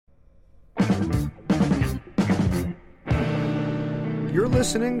You're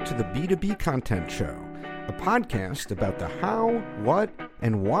listening to the B2B Content Show, a podcast about the how, what,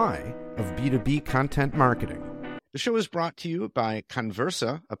 and why of B2B content marketing. The show is brought to you by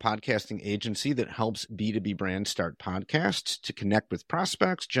Conversa, a podcasting agency that helps B2B brands start podcasts to connect with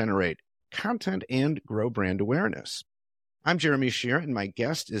prospects, generate content, and grow brand awareness. I'm Jeremy Shear, and my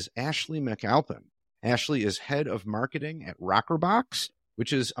guest is Ashley McAlpin. Ashley is head of marketing at Rockerbox,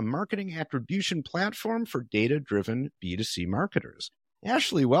 which is a marketing attribution platform for data-driven B2C marketers.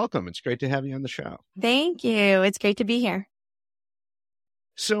 Ashley, welcome. It's great to have you on the show. Thank you. It's great to be here.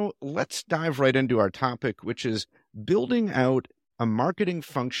 So let's dive right into our topic, which is building out a marketing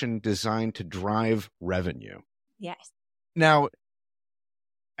function designed to drive revenue. Yes. Now,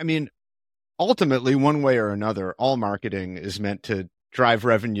 I mean, ultimately, one way or another, all marketing is meant to drive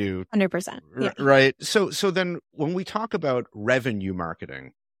revenue. 100%. Yeah. Right. So then when we talk about revenue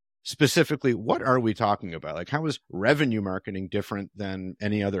marketing, specifically, what are we talking about? Like, how is revenue marketing different than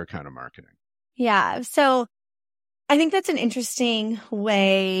any other kind of marketing? Yeah. So I think that's an interesting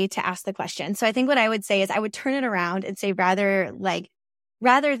way to ask the question. So I think what I would say is I would turn it around and say rather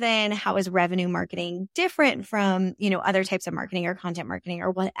than how is revenue marketing different from, other types of marketing or content marketing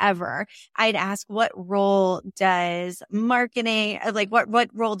or whatever, I'd ask what role does marketing, what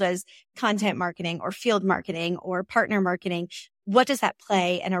role does content marketing or field marketing or partner marketing, what does that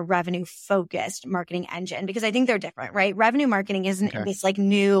play in a revenue focused marketing engine? Because I think they're different, right? Revenue marketing isn't this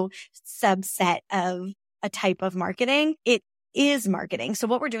new subset of a type of marketing. It is marketing. So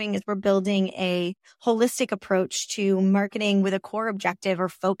what we're doing is we're building a holistic approach to marketing with a core objective or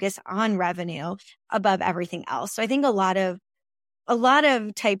focus on revenue above everything else. So I think a lot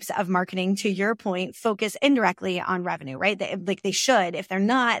of types of marketing, to your point, focus indirectly on revenue, right? They should. If they're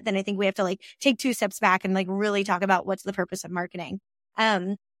not, then I think we have to take two steps back and really talk about what's the purpose of marketing.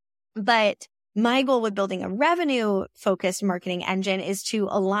 But my goal with building a revenue-focused marketing engine is to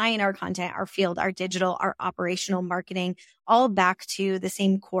align our content, our field, our digital, our operational marketing, all back to the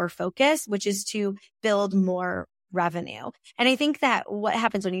same core focus, which is to build more revenue. And I think that what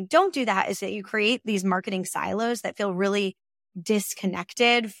happens when you don't do that is that you create these marketing silos that feel really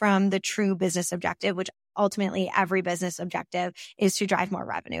disconnected from the true business objective, which ultimately every business objective is to drive more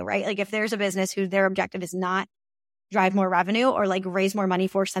revenue, right? Like if there's a business who their objective is not drive more revenue or raise more money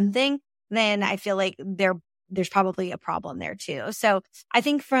for something, then I feel like there's probably a problem there too. So I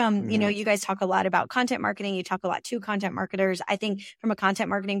think from, you guys talk a lot about content marketing. You talk a lot to content marketers. I think from a content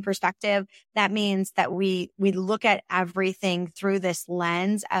marketing perspective, that means that we look at everything through this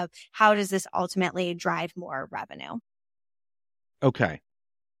lens of how does this ultimately drive more revenue? Okay.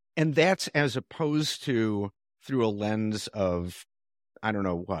 And that's as opposed to through a lens of, I don't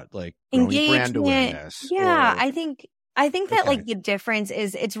know what, growing brand awareness. Yeah, I think that the difference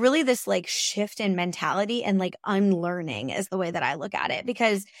is it's really this shift in mentality and unlearning is the way that I look at it,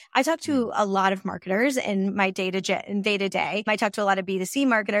 because I talk to a lot of marketers in my day to day. I talk to a lot of B2C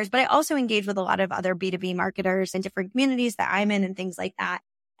marketers, but I also engage with a lot of other B2B marketers in different communities that I'm in and things like that.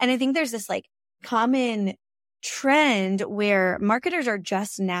 And I think there's this common trend where marketers are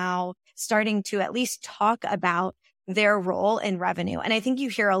just now starting to at least talk about their role in revenue. And I think you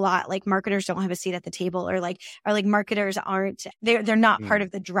hear a lot marketers don't have a seat at the table or marketers aren't, they're not part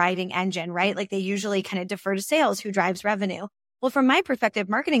of the driving engine, right? They usually kind of defer to sales who drives revenue. Well, from my perspective,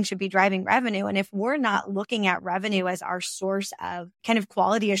 marketing should be driving revenue. And if we're not looking at revenue as our source of kind of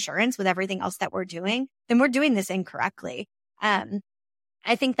quality assurance with everything else that we're doing, then we're doing this incorrectly.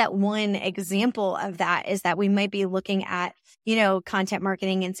 I think that one example of that is that we might be looking at, content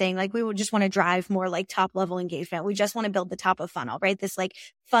marketing and saying we would just want to drive more top level engagement. We just want to build the top of funnel, right? This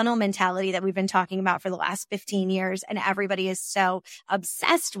funnel mentality that we've been talking about for the last 15 years and everybody is so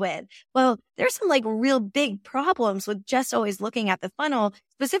obsessed with. Well, there's some real big problems with just always looking at the funnel.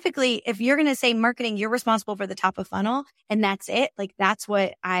 Specifically, if you're going to say marketing, you're responsible for the top of funnel and that's it. That's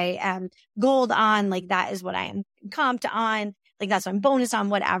what I am gold on. That is what I am comped on. That's what I'm bonus on,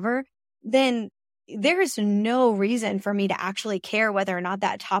 whatever, then there is no reason for me to actually care whether or not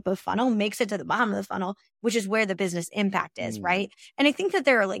that top of funnel makes it to the bottom of the funnel, which is where the business impact is, right? And I think that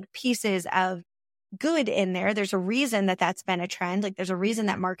there are pieces of good in there. There's a reason that that's been a trend. There's a reason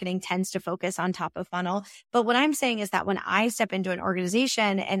that marketing tends to focus on top of funnel. But what I'm saying is that when I step into an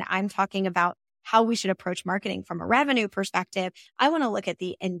organization and I'm talking about how we should approach marketing from a revenue perspective, I want to look at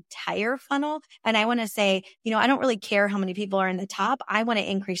the entire funnel. And I want to say, I don't really care how many people are in the top. I want to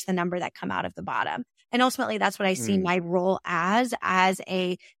increase the number that come out of the bottom. And ultimately, that's what I see my role as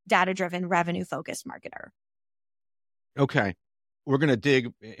a data-driven, revenue-focused marketer. Okay. We're going to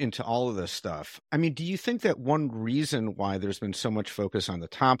dig into all of this stuff. I mean, do you think that one reason why there's been so much focus on the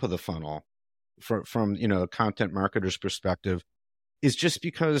top of the funnel from a content marketer's perspective is just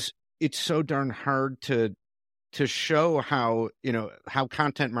because it's so darn hard to show how, how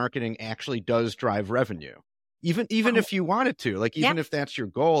content marketing actually does drive revenue. Even if you wanted to, like, even if that's your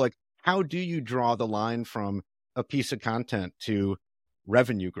goal, like, how do you draw the line from a piece of content to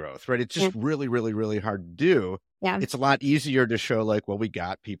revenue growth, right? It's just really, really, really hard to do. Yeah. It's a lot easier to show, like, well, we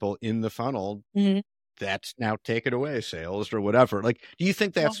got people in the funnel. That's now take it away sales or whatever. Like, do you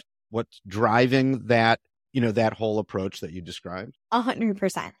think that's what's driving that, that whole approach that you described?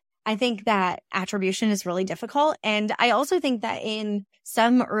 100%. I think that attribution is really difficult. And I also think that in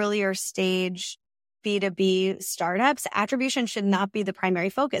some earlier stage B2B startups, attribution should not be the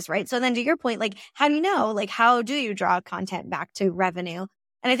primary focus, right? So then to your point, like, how do you know, like, how do you draw content back to revenue?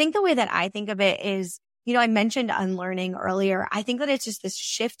 And I think the way that I think of it is, I mentioned unlearning earlier. I think that it's just this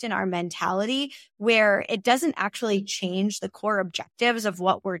shift in our mentality where it doesn't actually change the core objectives of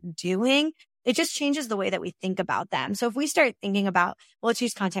what we're doing. It just changes the way that we think about them. So if we start thinking about, well, let's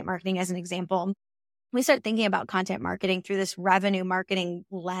use content marketing as an example. We start thinking about content marketing through this revenue marketing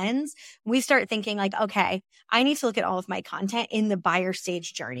lens. We start thinking like, okay, I need to look at all of my content in the buyer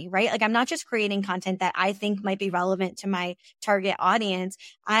stage journey, right? Like, I'm not just creating content that I think might be relevant to my target audience.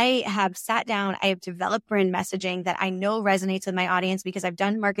 I have sat down, I have developed brand messaging that I know resonates with my audience because I've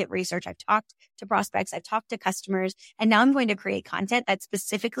done market research. I've talked to prospects, I've talked to customers, and now I'm going to create content that's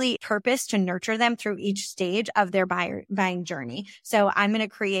specifically purposed to nurture them through each stage of their buying journey. So I'm going to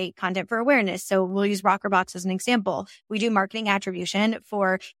create content for awareness. So we'll use Rockerbox as an example. We do marketing attribution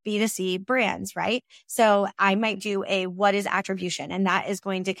for B2C brands, right? So I might do a what is attribution, and that is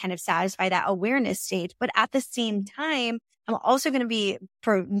going to kind of satisfy that awareness stage. But at the same time, I'm also going to be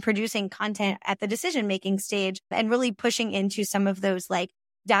producing content at the decision-making stage and really pushing into some of those like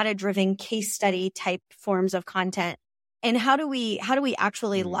data-driven case study type forms of content. And how do we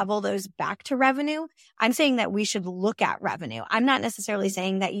actually level those back to revenue? I'm saying that we should look at revenue. I'm not necessarily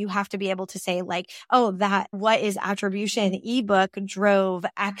saying that you have to be able to say like, oh, that what is attribution ebook drove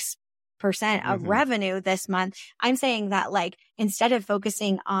X% of revenue this month. I'm saying that like, instead of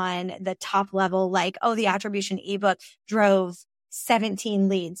focusing on the top level, like, oh, the attribution ebook drove 17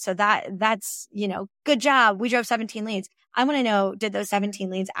 leads. So that's, good job. We drove 17 leads. I want to know, did those 17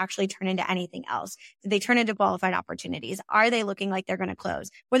 leads actually turn into anything else? Did they turn into qualified opportunities? Are they looking like they're going to close?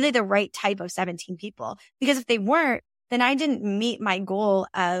 Were they the right type of 17 people? Because if they weren't, then I didn't meet my goal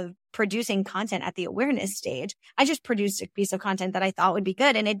of producing content at the awareness stage. I just produced a piece of content that I thought would be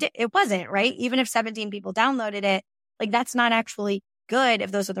good. And it wasn't, right? Even if 17 people downloaded it, like that's not actually good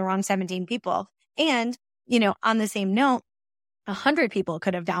if those are the wrong 17 people. And, on the same note, 100 people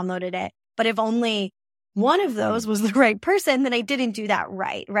could have downloaded it, but if only one of those was the right person, then I didn't do that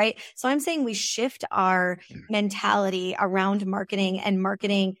right? So I'm saying we shift our mentality around marketing and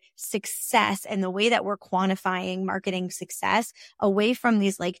marketing success and the way that we're quantifying marketing success away from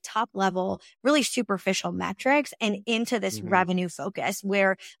these like top level, really superficial metrics and into this revenue focus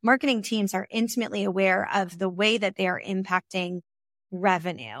where marketing teams are intimately aware of the way that they are impacting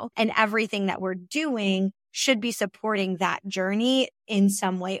revenue, and everything that we're doing should be supporting that journey in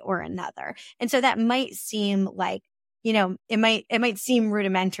some way or another. And so that might seem like, it might seem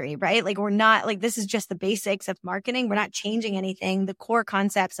rudimentary, right? Like we're not like, this is just the basics of marketing. We're not changing anything. The core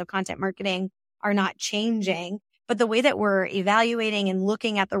concepts of content marketing are not changing, but the way that we're evaluating and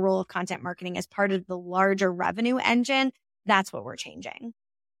looking at the role of content marketing as part of the larger revenue engine, that's what we're changing.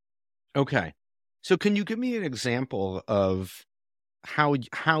 Okay. So can you give me an example of how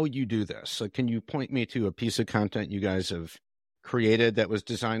you do this? Like, can you point me to a piece of content you guys have created that was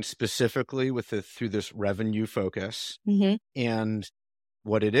designed specifically through this revenue focus, and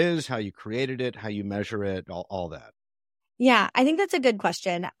what it is, how you created it, how you measure it, all that? Yeah, I think that's a good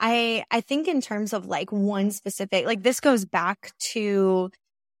question. I think in terms of like one specific, like this goes back to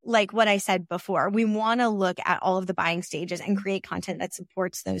like what I said before, we want to look at all of the buying stages and create content that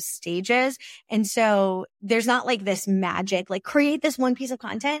supports those stages. And so there's not like this magic, like create this one piece of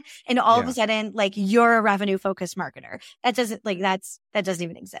content and all of a sudden, like you're a revenue focused marketer. That doesn't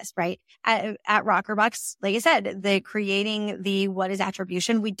even exist, right? At Rockerbox, like I said, creating the what is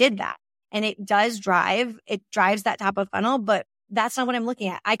attribution, we did that. And it drives that top of funnel, but that's not what I'm looking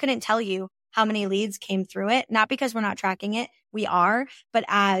at. I couldn't tell you how many leads came through it, not because we're not tracking it. We are, but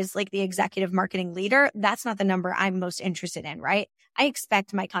as like the executive marketing leader, that's not the number I'm most interested in, right? I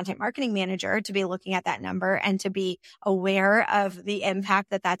expect my content marketing manager to be looking at that number and to be aware of the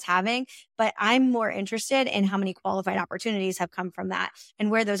impact that that's having. But I'm more interested in how many qualified opportunities have come from that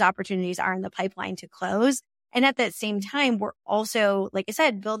and where those opportunities are in the pipeline to close. And at the same time, we're also, like I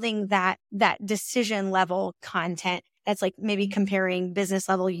said, building that decision level content that's like maybe comparing business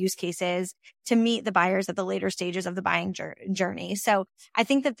level use cases to meet the buyers at the later stages of the buying journey. So I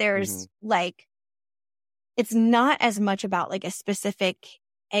think that there's like, it's not as much about like a specific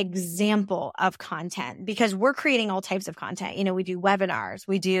example of content, because we're creating all types of content. You know, we do webinars,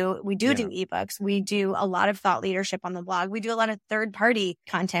 we do ebooks, we do a lot of thought leadership on the blog. We do a lot of third party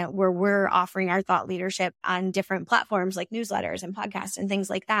content where we're offering our thought leadership on different platforms like newsletters and podcasts and things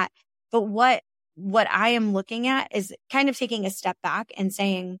like that. But what I am looking at is kind of taking a step back and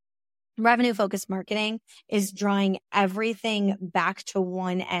saying, revenue focused marketing is drawing everything back to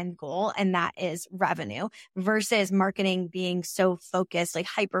one end goal, and that is revenue, versus marketing being so focused, like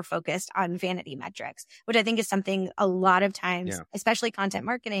hyper focused on vanity metrics, which I think is something a lot of times, especially content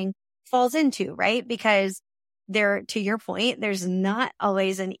marketing, falls into, right? Because there, to your point, there's not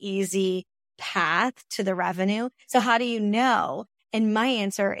always an easy path to the revenue. So how do you know? And my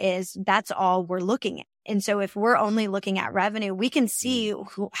answer is that's all we're looking at. And so if we're only looking at revenue, we can see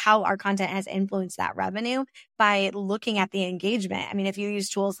how our content has influenced that revenue by looking at the engagement. I mean, if you use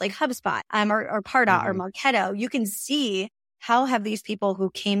tools like HubSpot or Pardot or Marketo, you can see how have these people who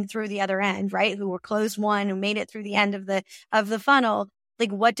came through the other end, right? Who were closed won, who made it through the end of the funnel,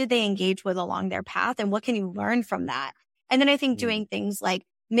 like what did they engage with along their path, and what can you learn from that? And then I think doing things like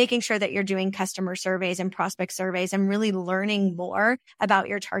making sure that you're doing customer surveys and prospect surveys and really learning more about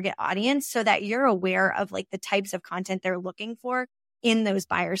your target audience so that you're aware of like the types of content they're looking for in those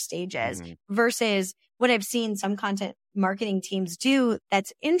buyer stages versus what I've seen some content marketing teams do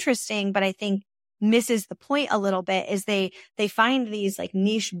that's interesting, but I think misses the point a little bit, is they find these like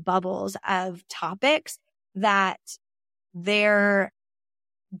niche bubbles of topics that their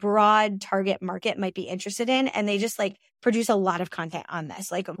broad target market might be interested in. And they just like produce a lot of content on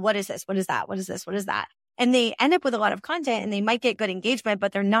this. Like, what is this? What is that? What is this? What is that? And they end up with a lot of content and they might get good engagement,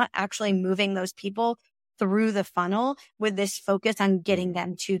 but they're not actually moving those people through the funnel with this focus on getting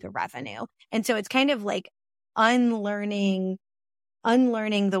them to the revenue. And so it's kind of like unlearning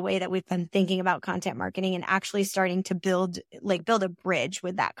the way that we've been thinking about content marketing and actually starting to build a bridge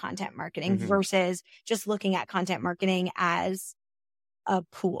with that content marketing versus just looking at content marketing as a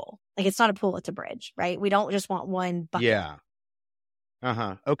pool. Like it's not a pool, it's a bridge, right? We don't just want one bucket.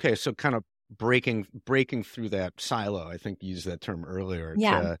 Yeah. Okay. So kind of breaking through that silo. I think you used that term earlier.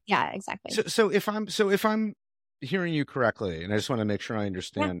 Yeah. Yeah, exactly. So if I'm hearing you correctly, and I just want to make sure I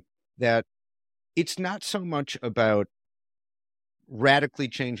understand that it's not so much about radically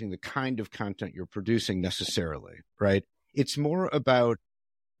changing the kind of content you're producing necessarily, right? It's more about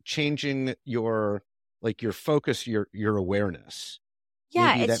changing your focus, your awareness.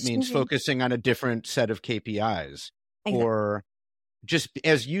 Yeah. Maybe that means focusing on a different set of KPIs or just,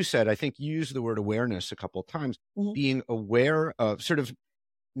 as you said, I think you used the word awareness a couple of times, being aware of sort of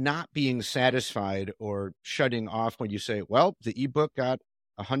not being satisfied or shutting off when you say, well, the ebook got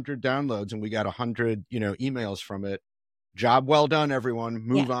 100 downloads and we got 100, emails from it. Job well done, everyone.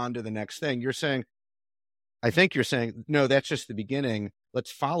 Move on to the next thing. I think you're saying, no, that's just the beginning.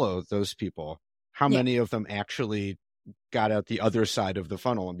 Let's follow those people. How many of them actually got out the other side of the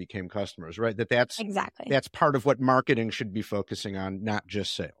funnel and became customers, right? That's part of what marketing should be focusing on, not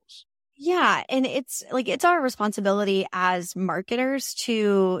just sales. Yeah. And it's our responsibility as marketers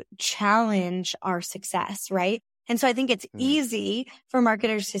to challenge our success, right? And so I think it's easy for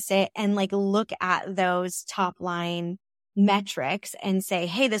marketers to sit and look at those top line metrics and say,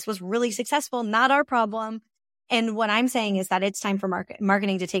 hey, this was really successful, not our problem. And what I'm saying is that it's time for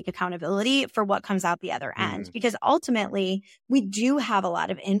marketing to take accountability for what comes out the other end, because ultimately we do have a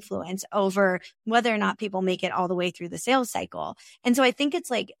lot of influence over whether or not people make it all the way through the sales cycle. And so I think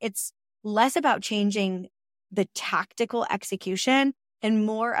it's less about changing the tactical execution and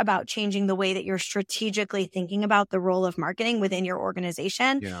more about changing the way that you're strategically thinking about the role of marketing within your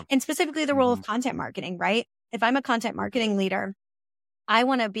organization and specifically the role of content marketing, right? If I'm a content marketing leader,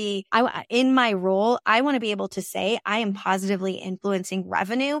 in my role, I want to be able to say I am positively influencing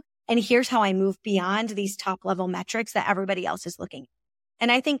revenue. And here's how I move beyond these top level metrics that everybody else is looking at. And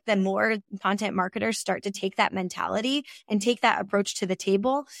I think the more content marketers start to take that mentality and take that approach to the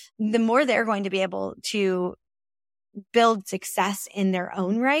table, the more they're going to be able to build success in their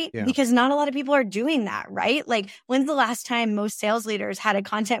own right, because not a lot of people are doing that, right? When's the last time most sales leaders had a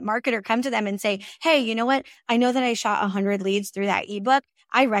content marketer come to them and say, hey, you know what? I know that I shot 100 leads through that ebook.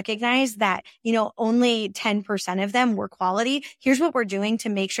 I recognize that, only 10% of them were quality. Here's what we're doing to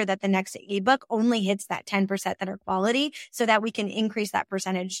make sure that the next ebook only hits that 10% that are quality so that we can increase that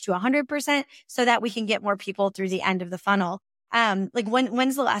percentage to 100% so that we can get more people through the end of the funnel.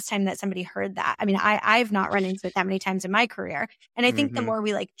 When's the last time that somebody heard that? I mean, I've not run into it that many times in my career. And I think the more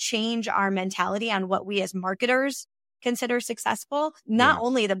we change our mentality on what we as marketers consider successful, not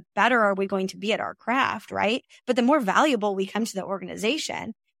only the better are we going to be at our craft, right? But the more valuable we come to the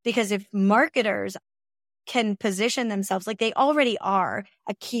organization. Because if marketers can position themselves like they already are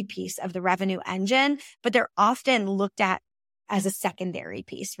a key piece of the revenue engine, but they're often looked at as a secondary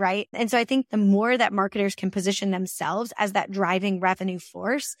piece, right? And so I think the more that marketers can position themselves as that driving revenue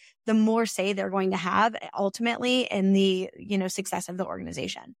force, the more say they're going to have ultimately in the, success of the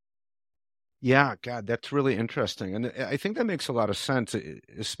organization. Yeah, God, that's really interesting. And I think that makes a lot of sense,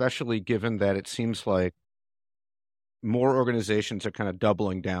 especially given that it seems like more organizations are kind of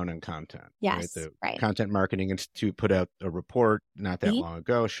doubling down on content. Yes, right? right. The Content Marketing Institute put out a report not that long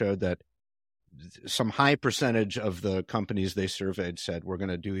ago, showed that some high percentage of the companies they surveyed said we're going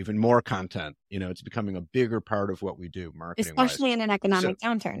to do even more content. It's becoming a bigger part of what we do marketing-wise. Especially in an economic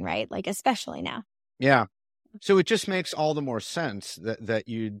downturn, right? Like especially now. Yeah. So it just makes all the more sense that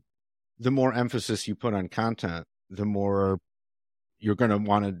the more emphasis you put on content, the more you're going to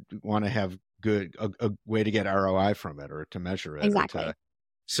want to have a way to get ROI from it or to measure it. Exactly.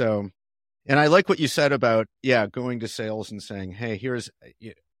 And I like what you said about, going to sales and saying, hey, here's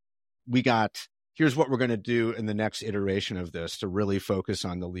what we're going to do in the next iteration of this to really focus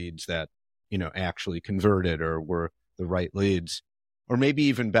on the leads that, actually converted or were the right leads. Or maybe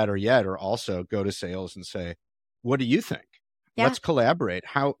even better yet, or also go to sales and say, what do you think? Yeah. Let's collaborate.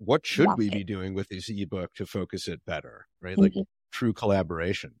 What should we be doing with this ebook to focus it better? Right? Like true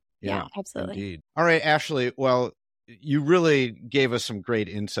collaboration. Yeah, absolutely. Indeed. All right, Ashley. Well, you really gave us some great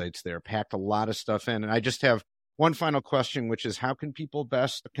insights there, packed a lot of stuff in. And I just have one final question, which is how can people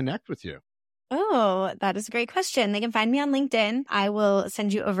best connect with you? Oh, that is a great question. They can find me on LinkedIn. I will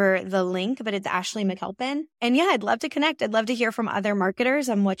send you over the link, but it's Ashley McAlpin. And I'd love to connect. I'd love to hear from other marketers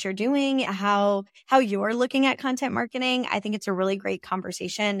on what you're doing, how you're looking at content marketing. I think it's a really great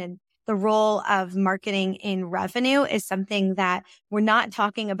conversation, and the role of marketing in revenue is something that we're not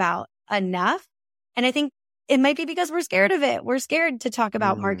talking about enough. And I think it might be because we're scared of it. We're scared to talk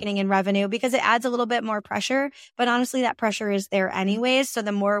about marketing and revenue because it adds a little bit more pressure. But honestly, that pressure is there anyways. So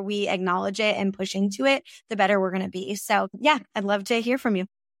the more we acknowledge it and push into it, the better we're going to be. So I'd love to hear from you.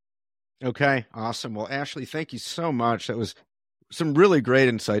 Okay, awesome. Well, Ashley, thank you so much. That was some really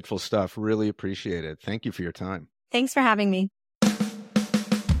great, insightful stuff. Really appreciate it. Thank you for your time. Thanks for having me.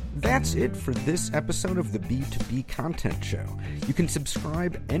 That's it for this episode of the B2B Content Show. You can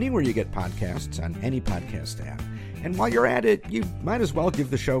subscribe anywhere you get podcasts on any podcast app. And while you're at it, you might as well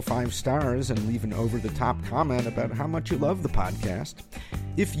give the show 5 stars and leave an over-the-top comment about how much you love the podcast.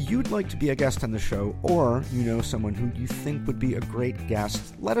 If you'd like to be a guest on the show, or you know someone who you think would be a great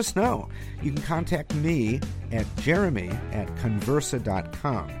guest, let us know. You can contact me at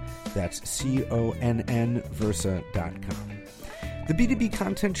jeremy@conversa.com. That's CONN Versa.com. The B2B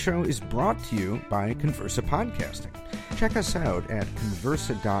Content Show is brought to you by Conversa Podcasting. Check us out at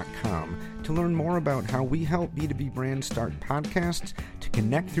conversa.com to learn more about how we help B2B brands start podcasts to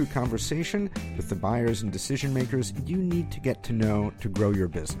connect through conversation with the buyers and decision makers you need to get to know to grow your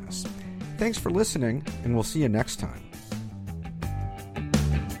business. Thanks for listening, and we'll see you next time.